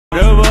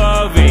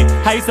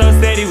How you so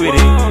steady with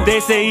it? They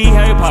say eat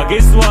how your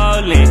pockets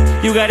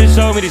swollen. You gotta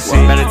show me the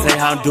shit. Better tell you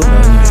how I'm doing.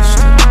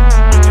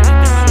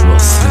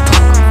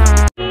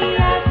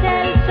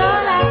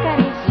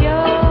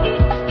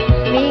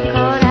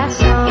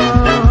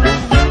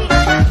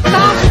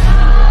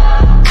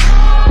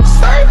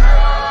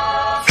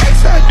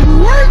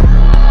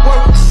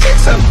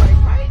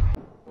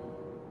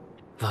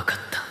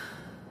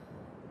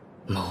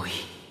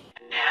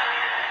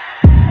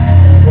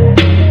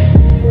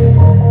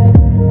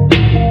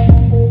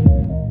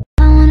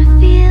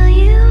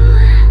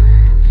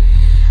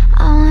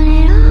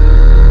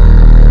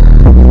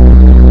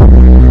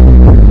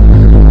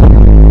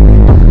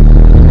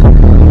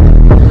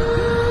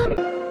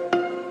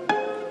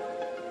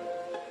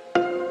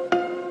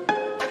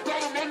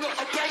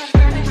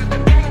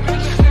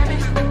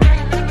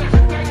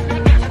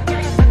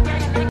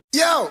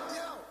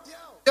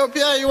 Yo,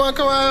 Pierre, you wanna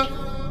come out?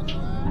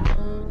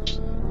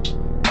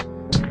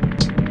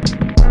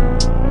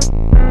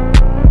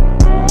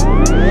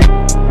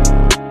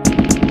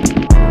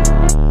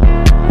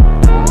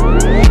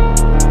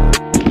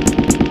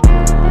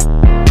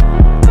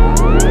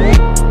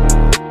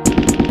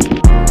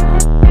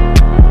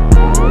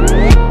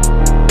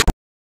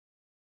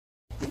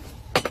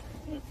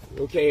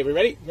 Okay, we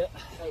ready? Yeah.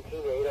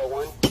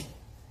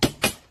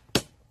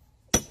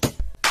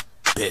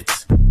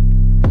 Bits.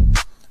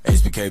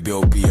 HBK,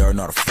 BOBR,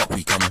 not a fuck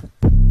we coming.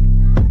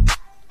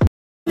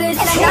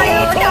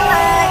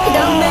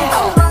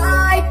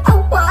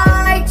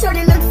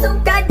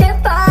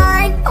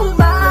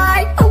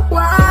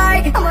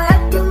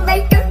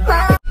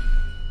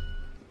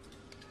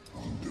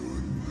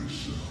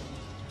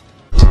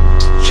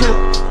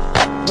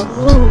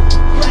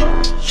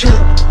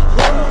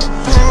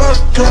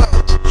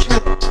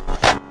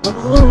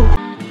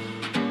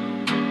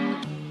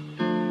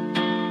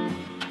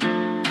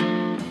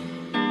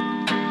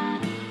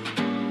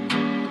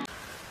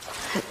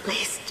 At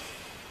least,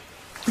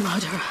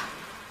 murderer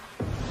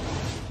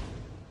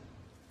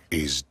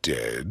is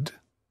dead.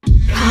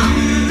 How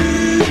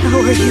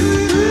are you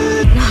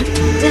not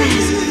dead?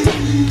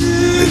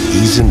 The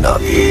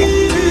Izanagi.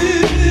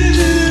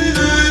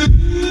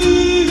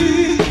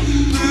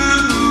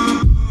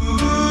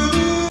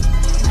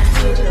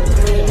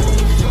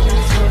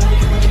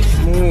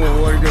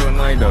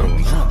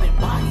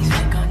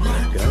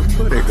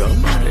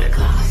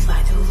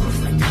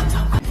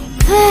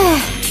 하,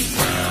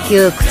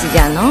 窮屈じ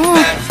ゃのう。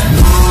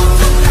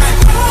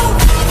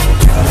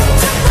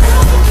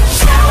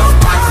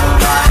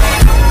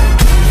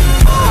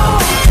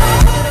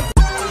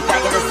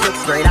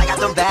I got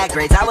them bad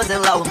grades, I was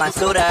in love with my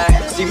tutor.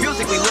 See,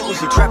 musically, look who's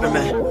trapping,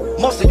 man.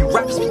 Most of you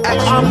rappers be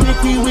acting. I'm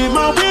picky with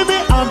my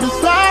women, I'm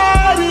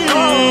deciding.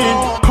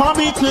 Call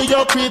me to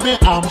your crib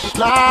and I'm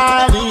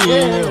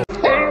sliding.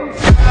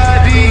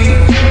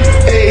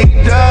 Hey,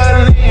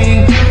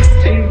 darling.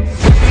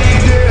 Hey,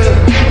 girl.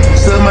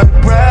 So my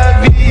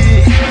private.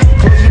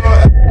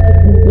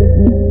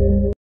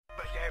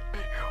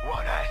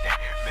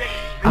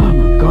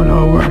 I'm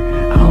gonna work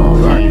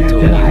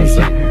till I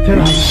say,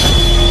 till I.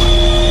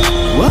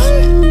 What?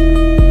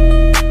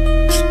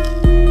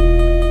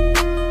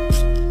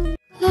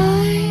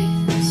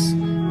 Lights,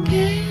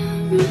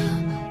 camera,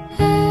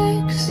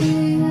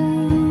 action.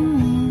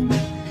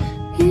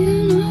 You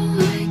know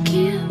I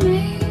can't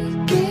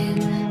make it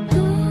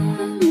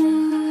on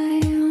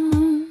my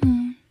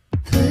own.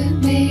 Put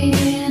me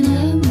in a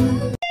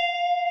mood.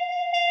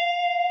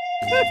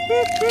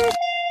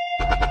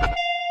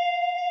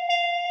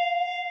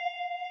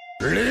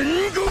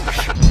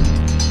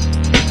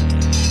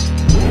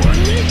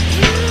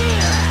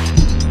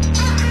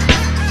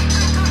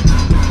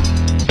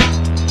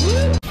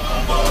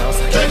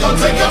 They gon'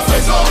 take your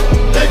face off.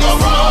 They gon'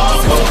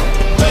 rumble.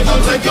 They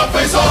gon' take your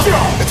face off.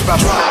 It's about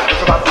pride.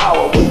 It's about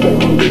power.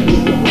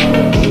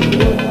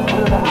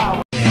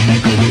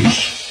 Make a wish.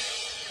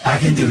 I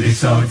can do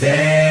this all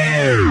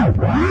day.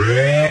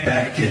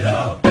 Back it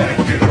up. Back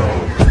it up.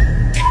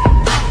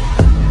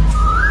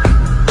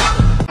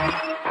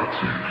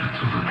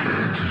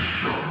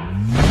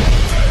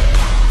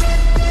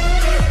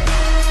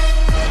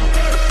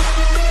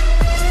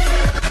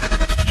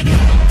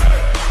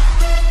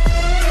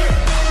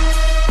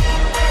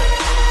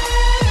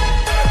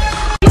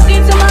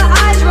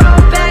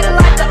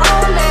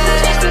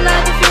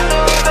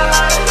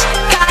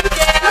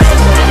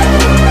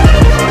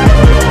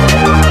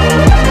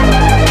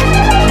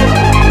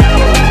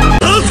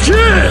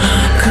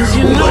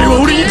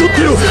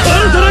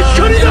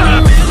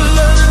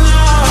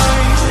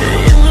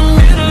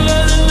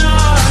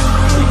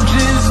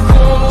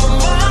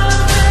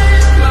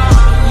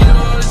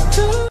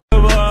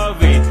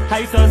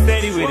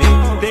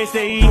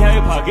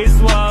 Pockets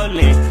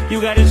swollen. You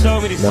gotta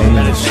show me the shit.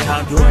 Better tell how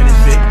I'm doing this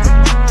shit.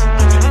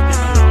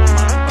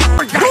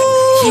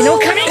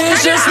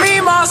 It's just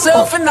me,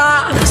 myself, and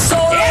I. So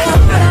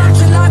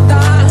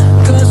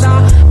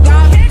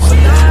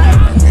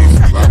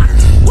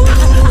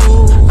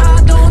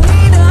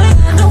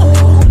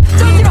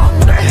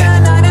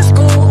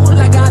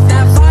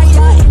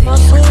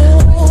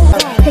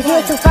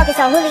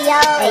on Julio.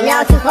 Hey,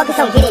 now too focused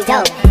on getting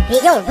dope. Hey,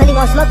 you don't really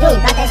want smoke, you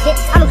ain't about that shit.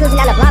 I'm cruising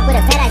down the block with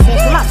a fat ass hit.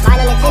 With my spine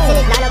on the tension,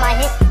 it's not on my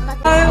hip.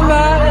 I'm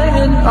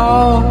riding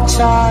all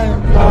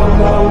time.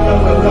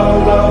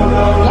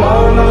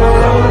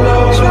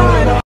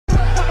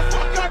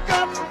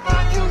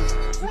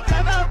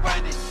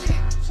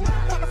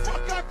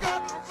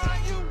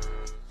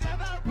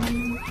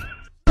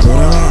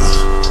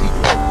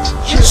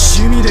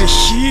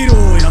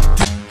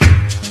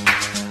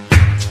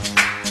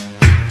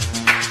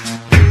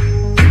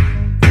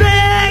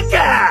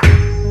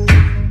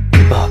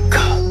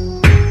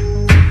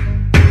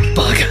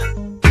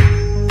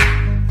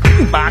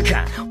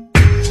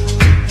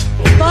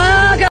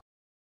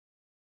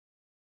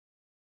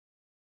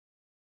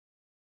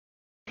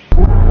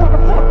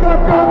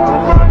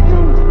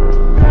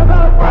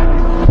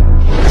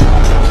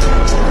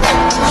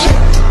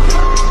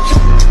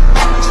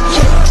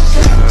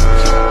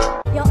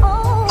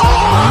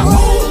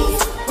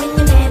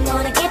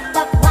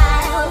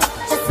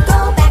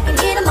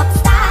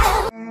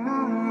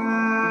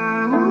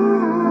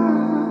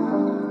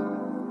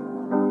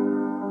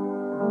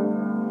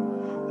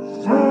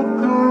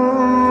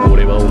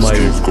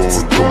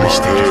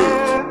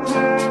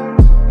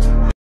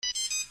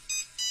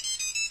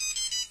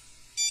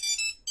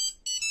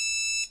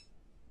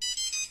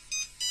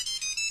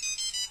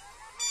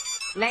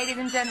 Ladies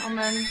and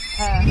gentlemen,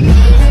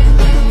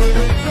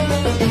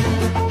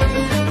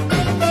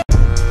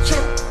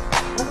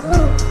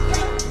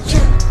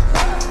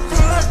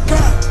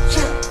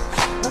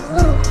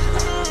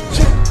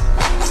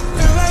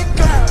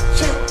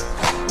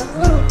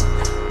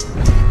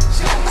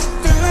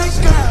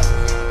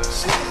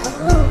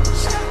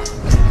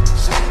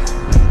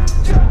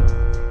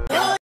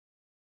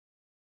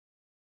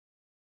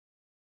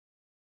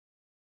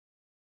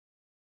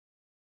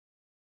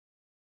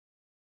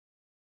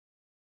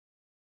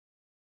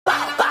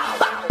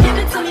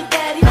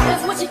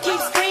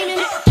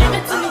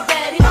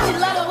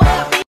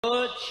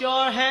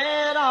 your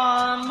head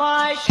on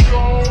my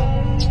shoulder.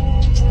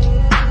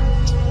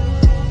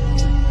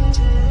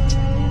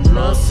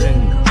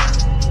 Nothing.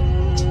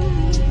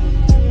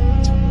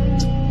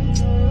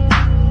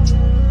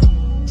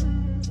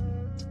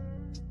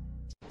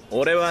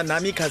俺は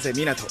波風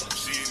湊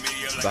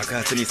爆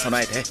発に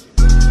備えて。 Sorry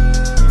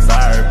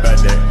about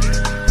that.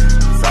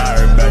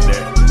 Sorry about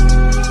that.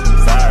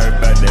 Sorry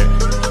about that.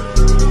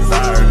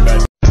 Sorry about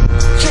that.